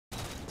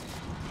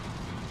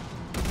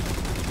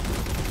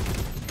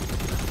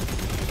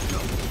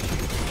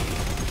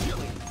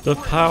The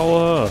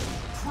power!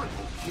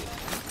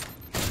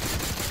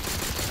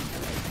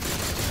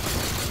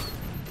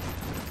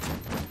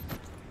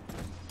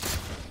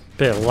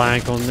 Bit of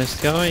lag on this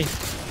guy.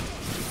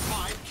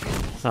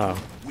 Oh.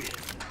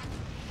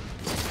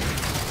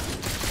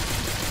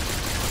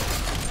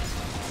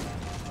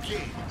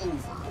 Game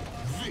over.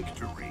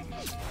 Victory.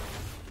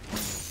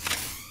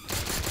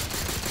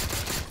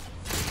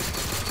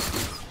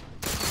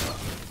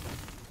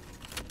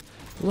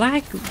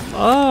 Lag.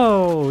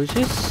 Oh,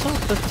 just stop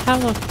the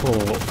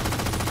teleport.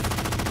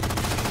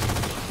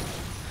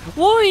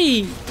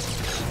 Why?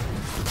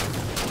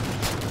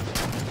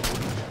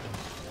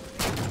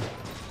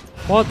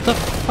 What the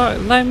fuck?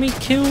 Let me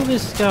kill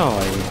this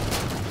guy.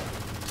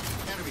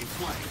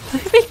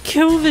 Let me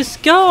kill this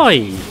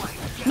guy.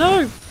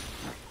 No.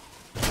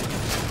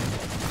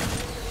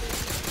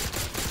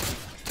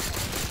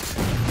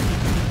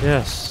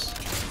 Yes.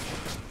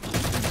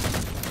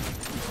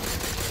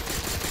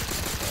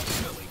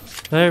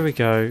 There we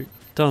go.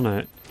 Done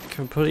it.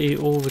 Complete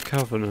all the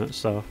Covenant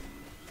stuff.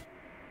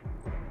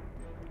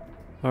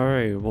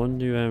 Alright, one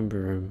new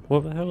Ember Room.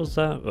 What the hell is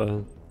that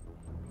then?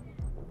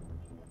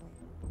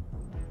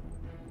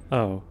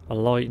 Oh, a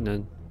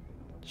lightning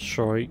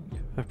strike.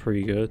 That's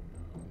pretty good.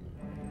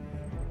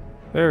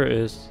 There it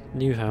is.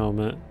 New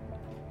helmet.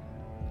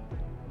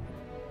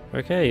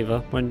 Okay,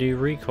 that's my new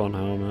recon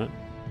helmet.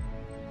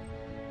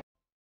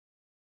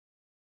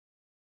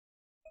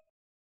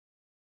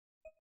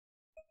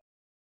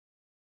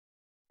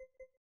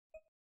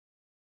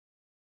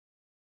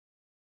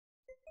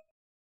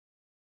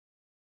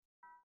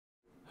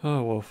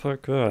 Oh well,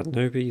 fuck that.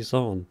 Nobody's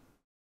on.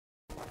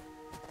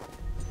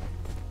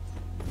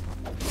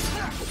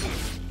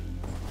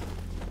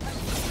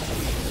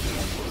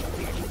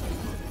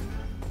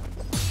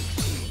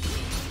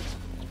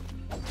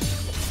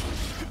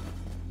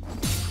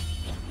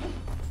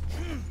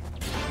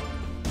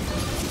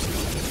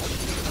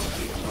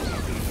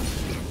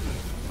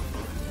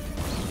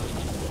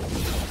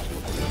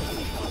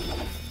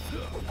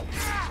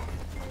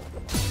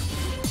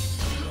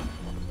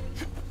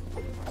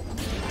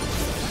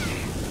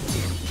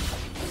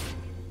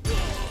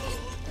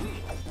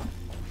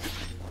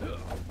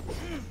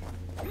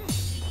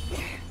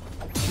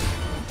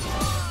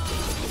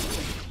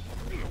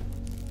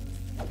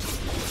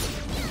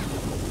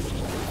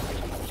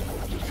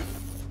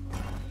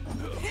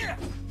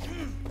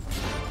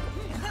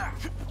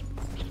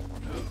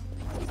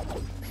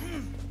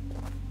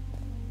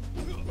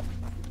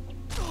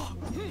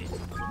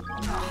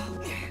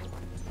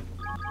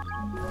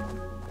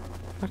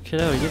 Fucking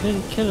hell, you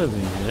didn't kill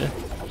me there.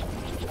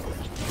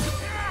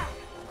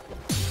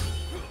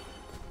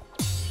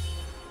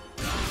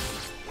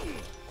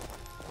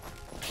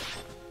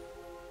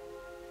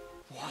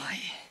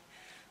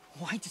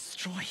 Why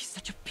destroy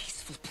such a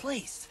peaceful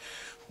place?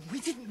 We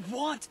didn't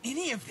want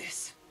any of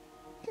this.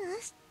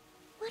 Dust,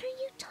 what are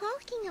you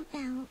talking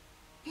about?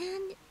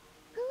 And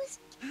who is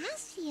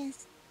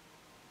Cassius?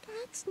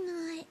 That's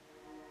not...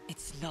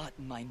 It's not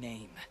my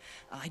name.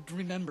 I'd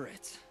remember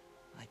it.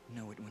 I'd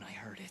know it when I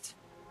heard it.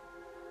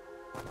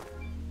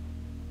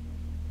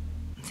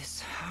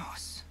 This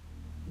house.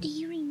 Do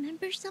you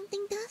remember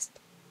something, Dust?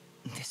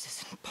 This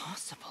isn't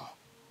possible.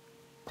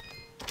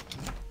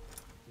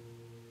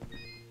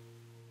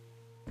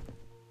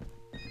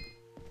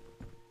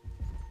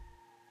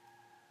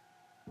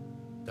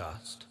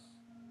 Dust?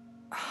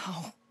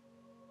 How?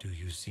 Do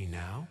you see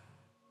now?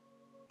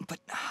 But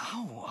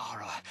how,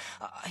 Ara?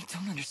 I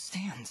don't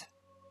understand.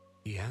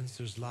 The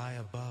answers lie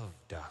above,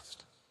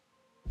 Dust.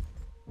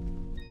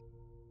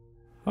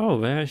 Oh,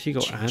 they actually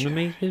got Ginger.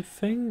 animated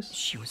things?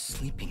 She was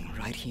sleeping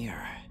right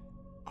here,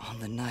 on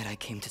the night I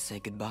came to say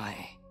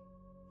goodbye.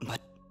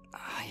 But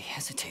I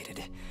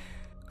hesitated.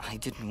 I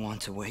didn't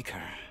want to wake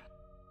her.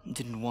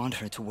 Didn't want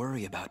her to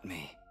worry about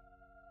me.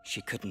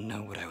 She couldn't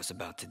know what I was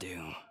about to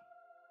do.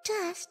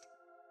 Dust,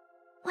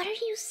 what are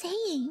you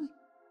saying?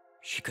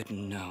 She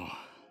couldn't know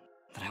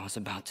that I was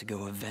about to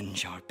go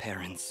avenge our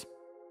parents.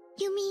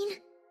 You mean,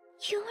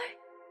 you're...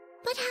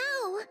 But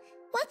how?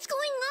 What's going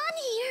on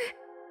here?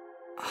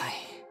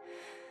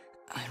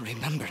 I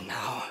remember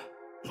now.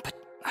 But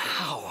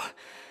how?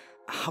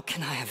 How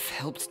can I have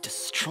helped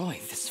destroy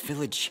this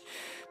village,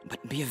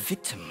 but be a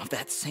victim of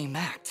that same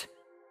act?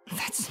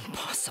 That's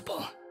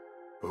impossible.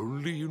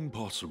 Only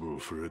impossible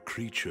for a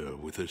creature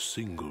with a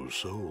single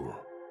soul.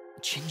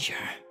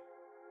 Ginger.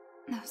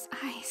 Those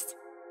eyes.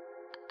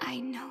 I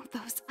know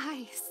those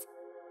eyes.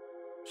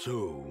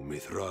 So,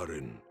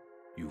 Mithrarin,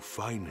 you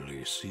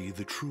finally see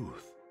the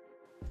truth.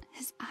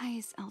 His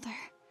eyes, Elder.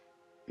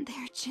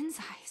 They're Jin's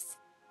eyes.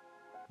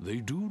 They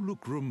do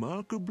look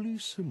remarkably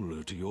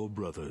similar to your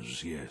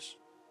brother's, yes.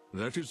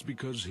 That is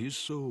because his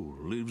soul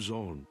lives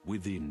on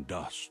within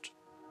Dust.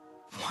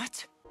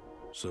 What?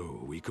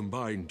 So we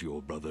combined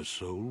your brother's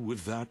soul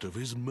with that of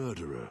his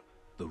murderer,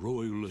 the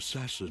royal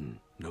assassin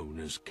known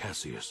as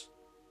Cassius.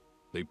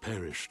 They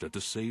perished at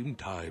the same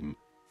time,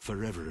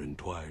 forever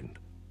entwined.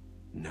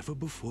 Never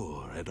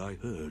before had I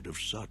heard of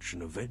such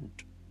an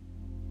event.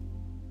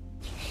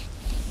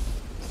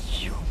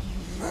 You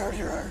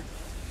Murderer!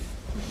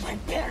 My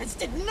parents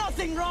did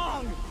nothing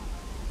wrong!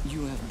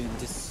 You have been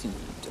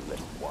deceived,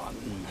 little one.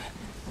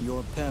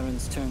 Your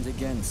parents turned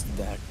against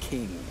their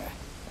king,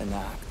 an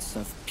act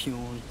of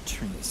pure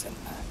treason.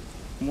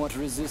 What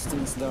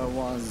resistance there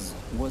was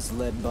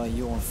led by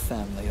your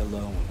family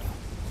alone.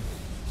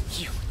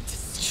 You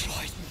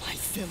destroyed my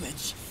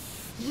village,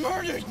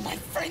 murdered my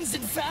friends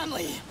and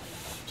family.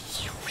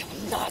 You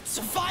will not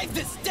survive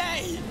this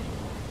day!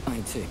 I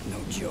take no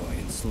joy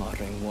in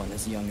slaughtering one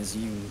as young as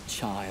you,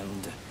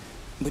 child.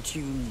 But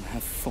you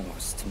have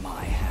forced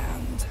my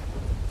hand.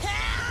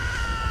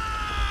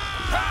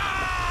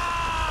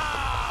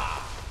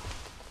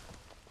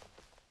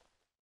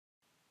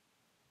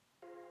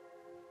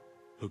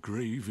 A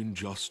grave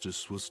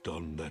injustice was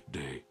done that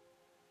day.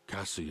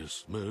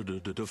 Cassius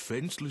murdered a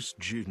defenseless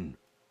djinn,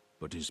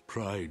 but his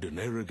pride and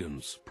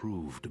arrogance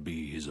proved to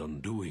be his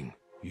undoing.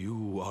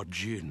 You are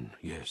djinn,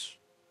 yes,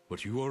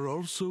 but you are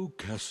also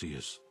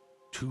Cassius.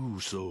 Two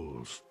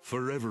souls,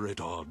 forever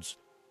at odds,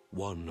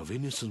 one of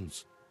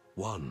innocence,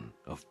 one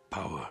of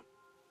power.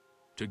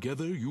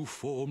 Together you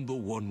form the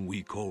one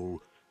we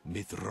call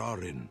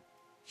Mithrarin,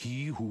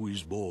 he who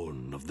is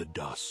born of the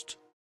dust.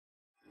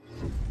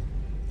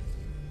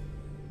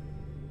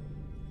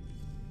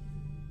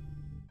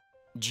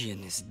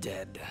 Jin is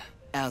dead,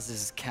 as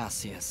is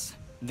Cassius.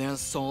 Their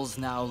souls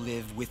now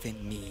live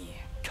within me,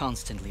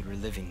 constantly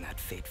reliving that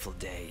fateful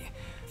day.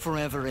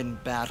 Forever in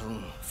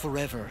battle,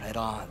 forever at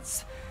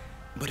odds.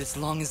 But as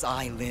long as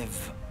I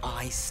live,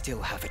 I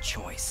still have a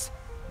choice.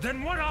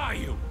 Then what are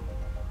you?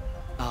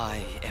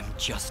 I am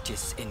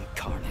justice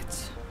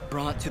incarnate,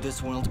 brought to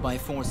this world by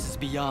forces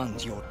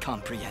beyond your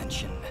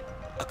comprehension.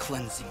 A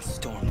cleansing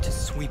storm to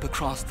sweep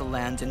across the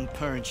land and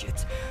purge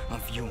it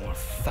of your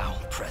foul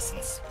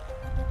presence.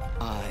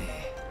 I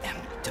am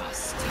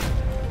dust,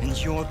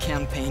 and your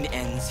campaign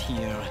ends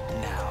here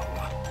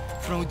now.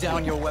 Throw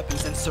down your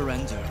weapons and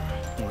surrender,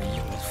 or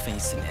you will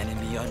face an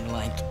enemy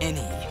unlike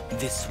any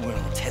this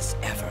world has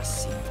ever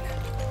seen.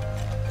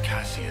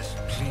 Cassius,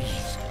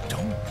 please,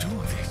 don't do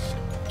this.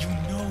 You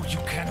know you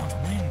cannot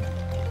win.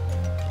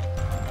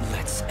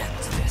 Let's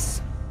end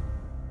this.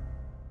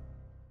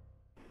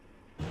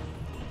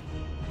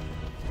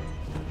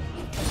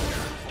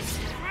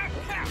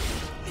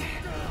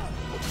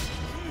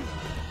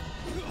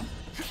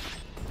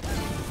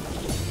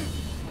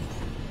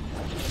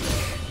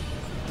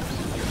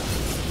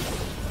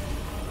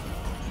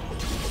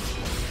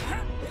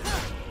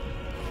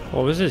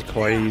 Oh, this is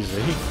quite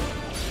easy.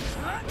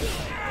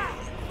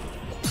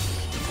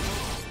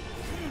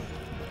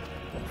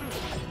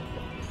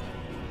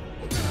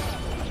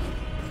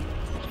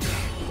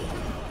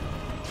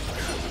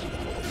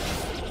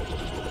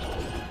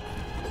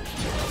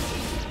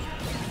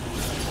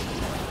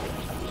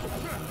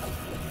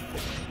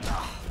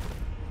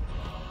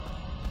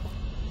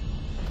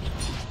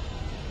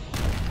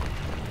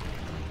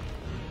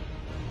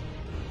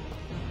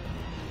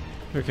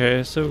 Okay,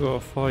 I still gotta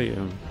fight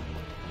him.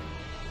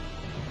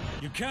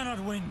 You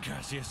cannot win,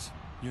 Cassius.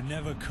 You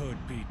never could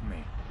beat me.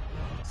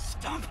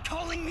 Stop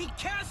calling me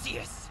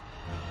Cassius!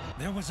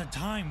 There was a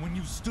time when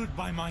you stood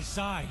by my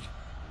side.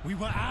 We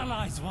were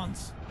allies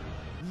once.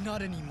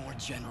 Not anymore,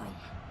 General.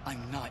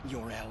 I'm not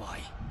your ally,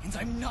 and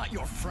I'm not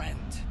your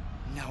friend.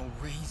 Now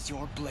raise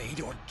your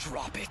blade or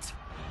drop it.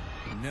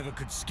 You never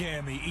could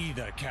scare me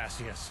either,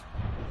 Cassius.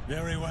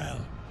 Very well.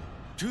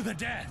 To the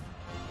death!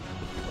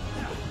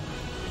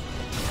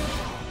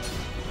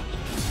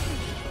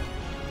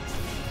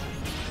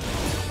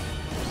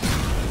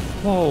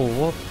 Whoa,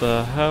 what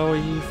the hell are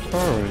you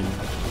throwing?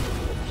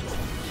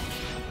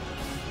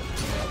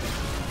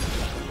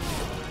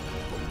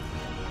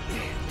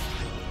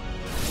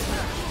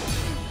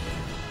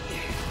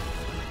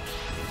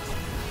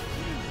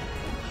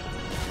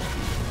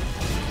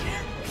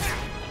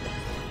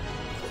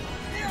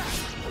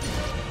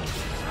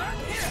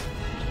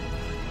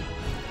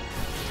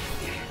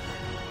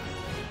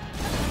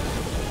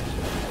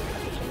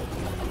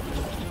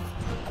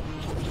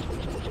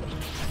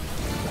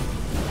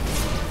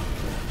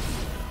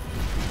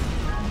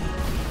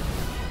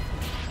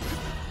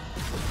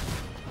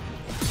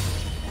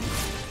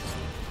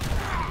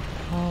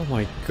 Oh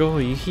my god,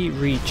 you keep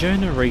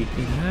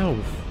regenerating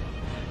health.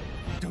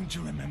 Don't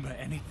you remember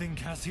anything,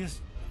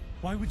 Cassius?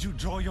 Why would you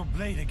draw your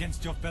blade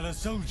against your fellow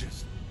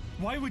soldiers?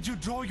 Why would you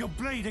draw your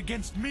blade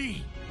against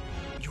me?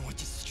 You're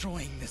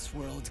destroying this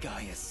world,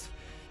 Gaius.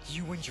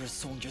 You and your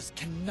soldiers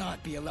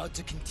cannot be allowed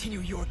to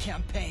continue your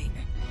campaign.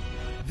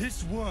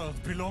 This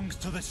world belongs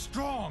to the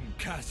strong,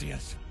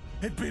 Cassius.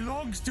 It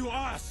belongs to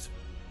us.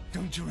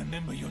 Don't you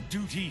remember your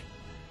duty?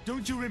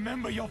 Don't you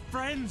remember your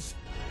friends?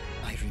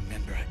 I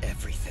remember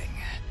everything.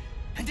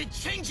 And it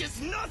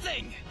changes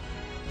nothing!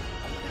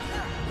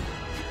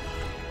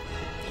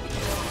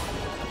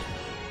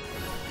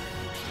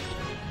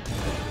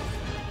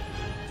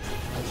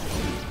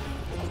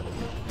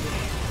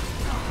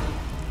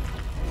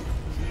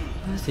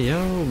 Bloody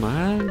hell,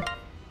 man.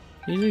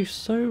 You do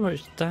so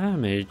much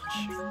damage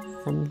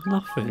from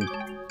nothing.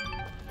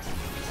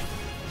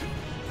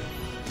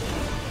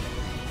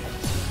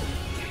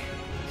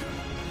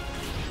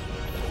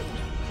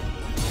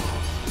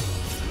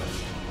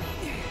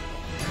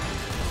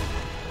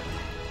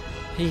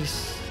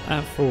 He's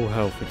at full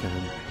health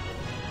again.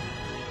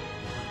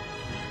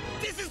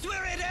 This is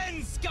where it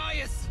ends,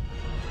 Gaius!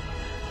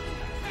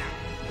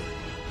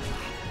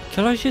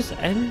 Can I just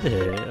end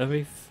it? I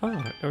mean,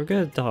 fuck, I'm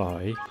gonna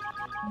die.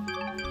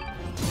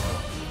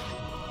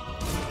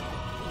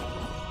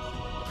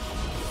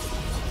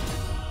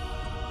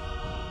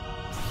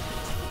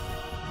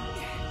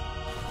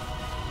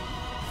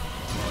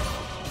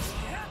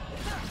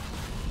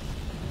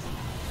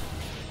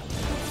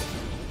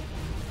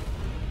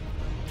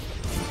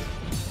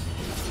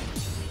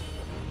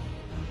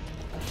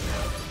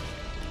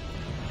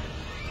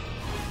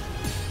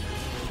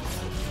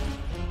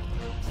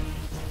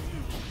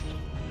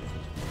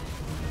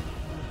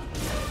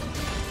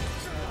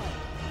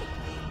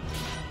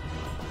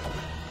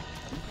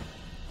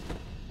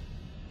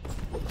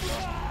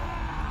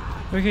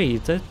 Okay, you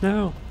dead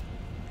now?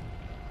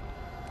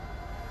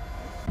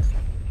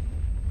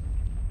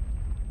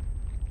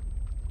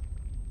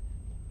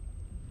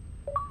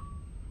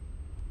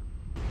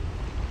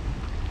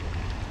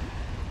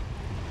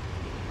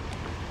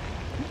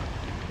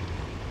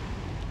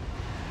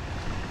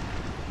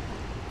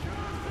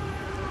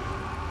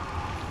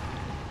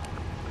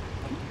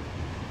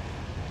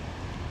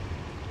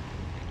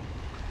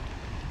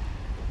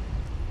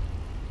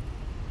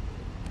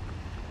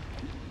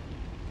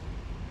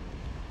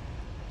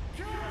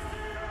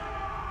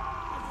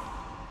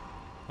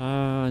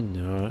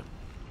 No.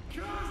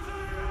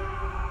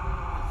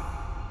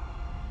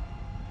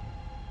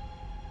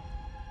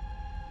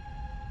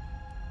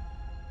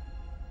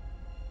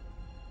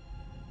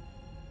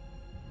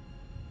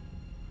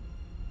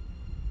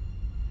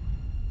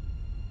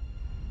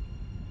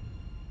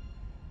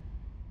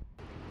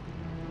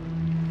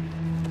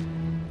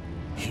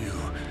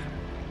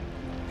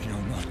 You're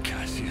not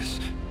Cassius.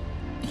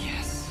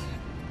 Yes,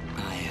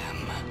 I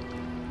am.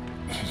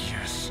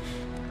 Yes,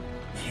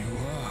 you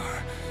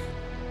are.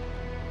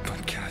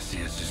 But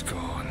Cassius is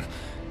gone,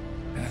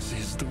 as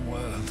is the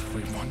world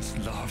we once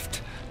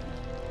loved.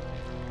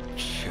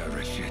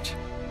 Cherish it.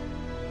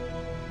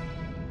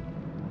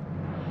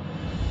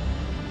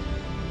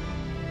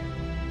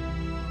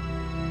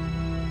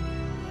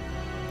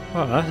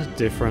 Well, that's a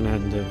different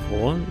ending for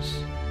once.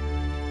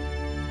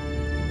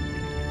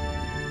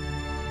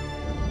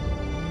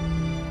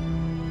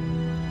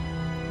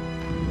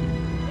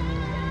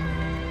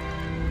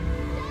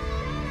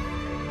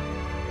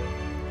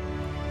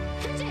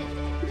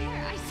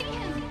 There, I see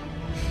him.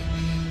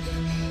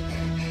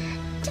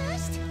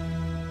 Dust!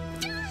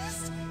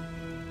 Dust!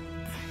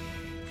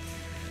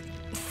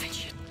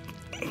 Fidget,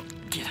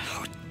 get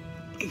out.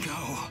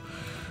 Go.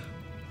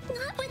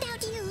 Not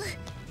without you.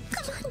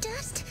 Come on,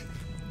 Dust.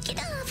 Get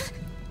up.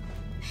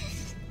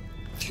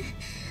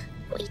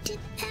 We did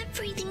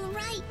everything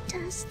right,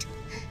 Dust.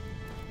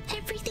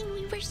 Everything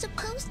we were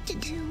supposed to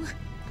do.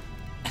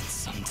 And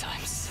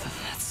sometimes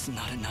that's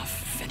not enough,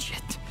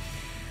 Fidget.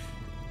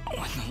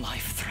 When the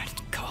life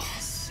threat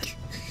calls.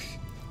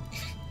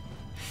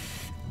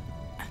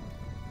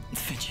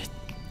 Fidget.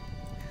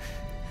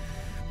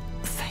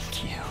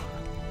 Thank you.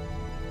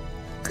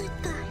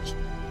 Goodbye,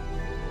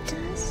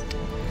 Dust. Dust.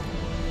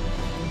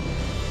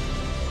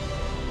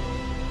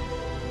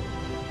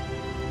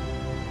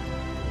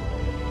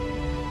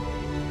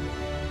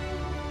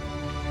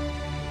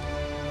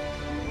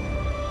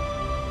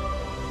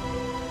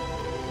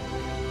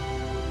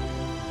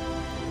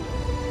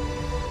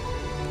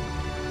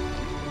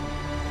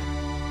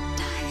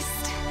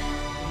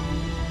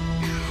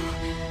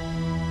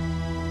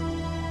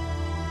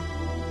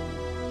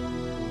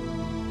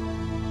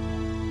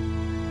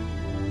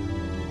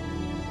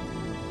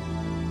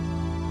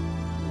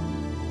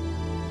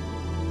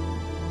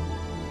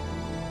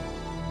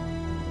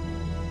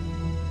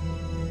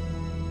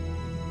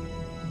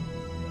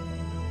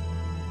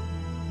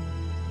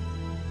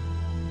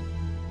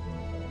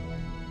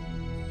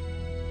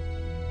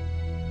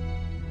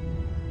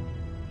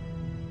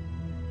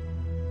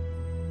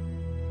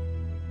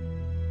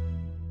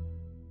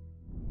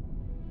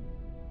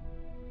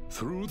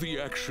 Through the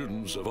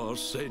actions of our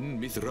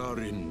Sen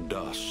Mithrarin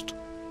Dust,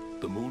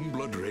 the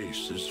Moonblood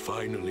race is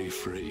finally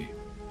free.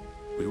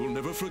 We will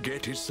never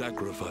forget his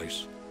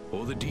sacrifice,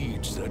 or the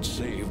deeds that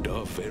saved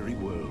our fairy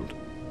world.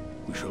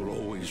 We shall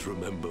always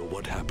remember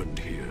what happened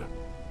here.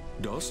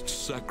 Dust's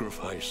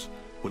sacrifice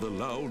will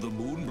allow the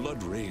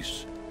Moonblood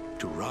race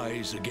to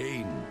rise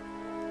again,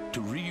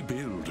 to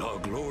rebuild our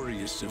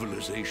glorious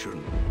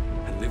civilization,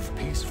 and live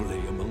peacefully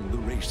among the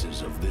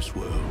races of this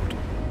world.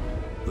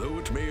 Though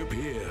it may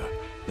appear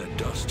that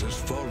Dust has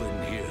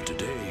fallen here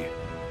today,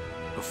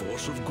 a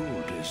force of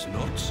good is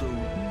not so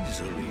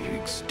easily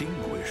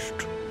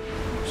extinguished.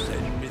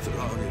 Sen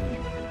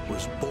Mithrarin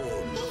was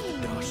born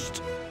of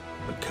dust,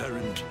 a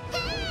current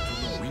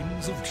from the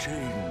winds of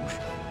change,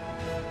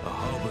 a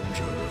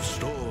harbinger of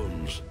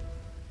storms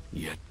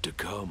yet to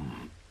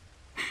come.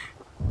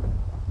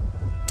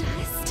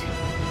 Dust.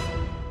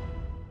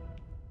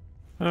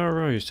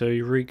 Alright, so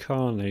he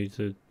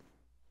reincarnated.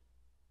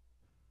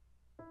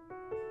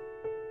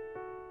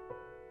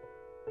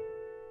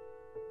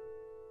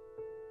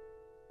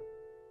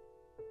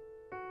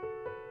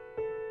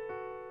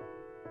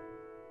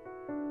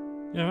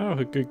 Yeah, that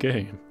was a good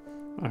game.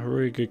 A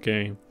really good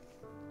game.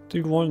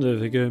 Do wonder if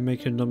they're going to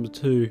make a number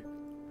 2.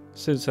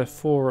 Since there are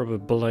 4 other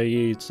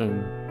blades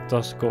and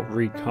Dust got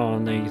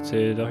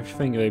reincarnated, I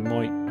think they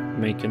might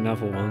make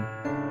another one.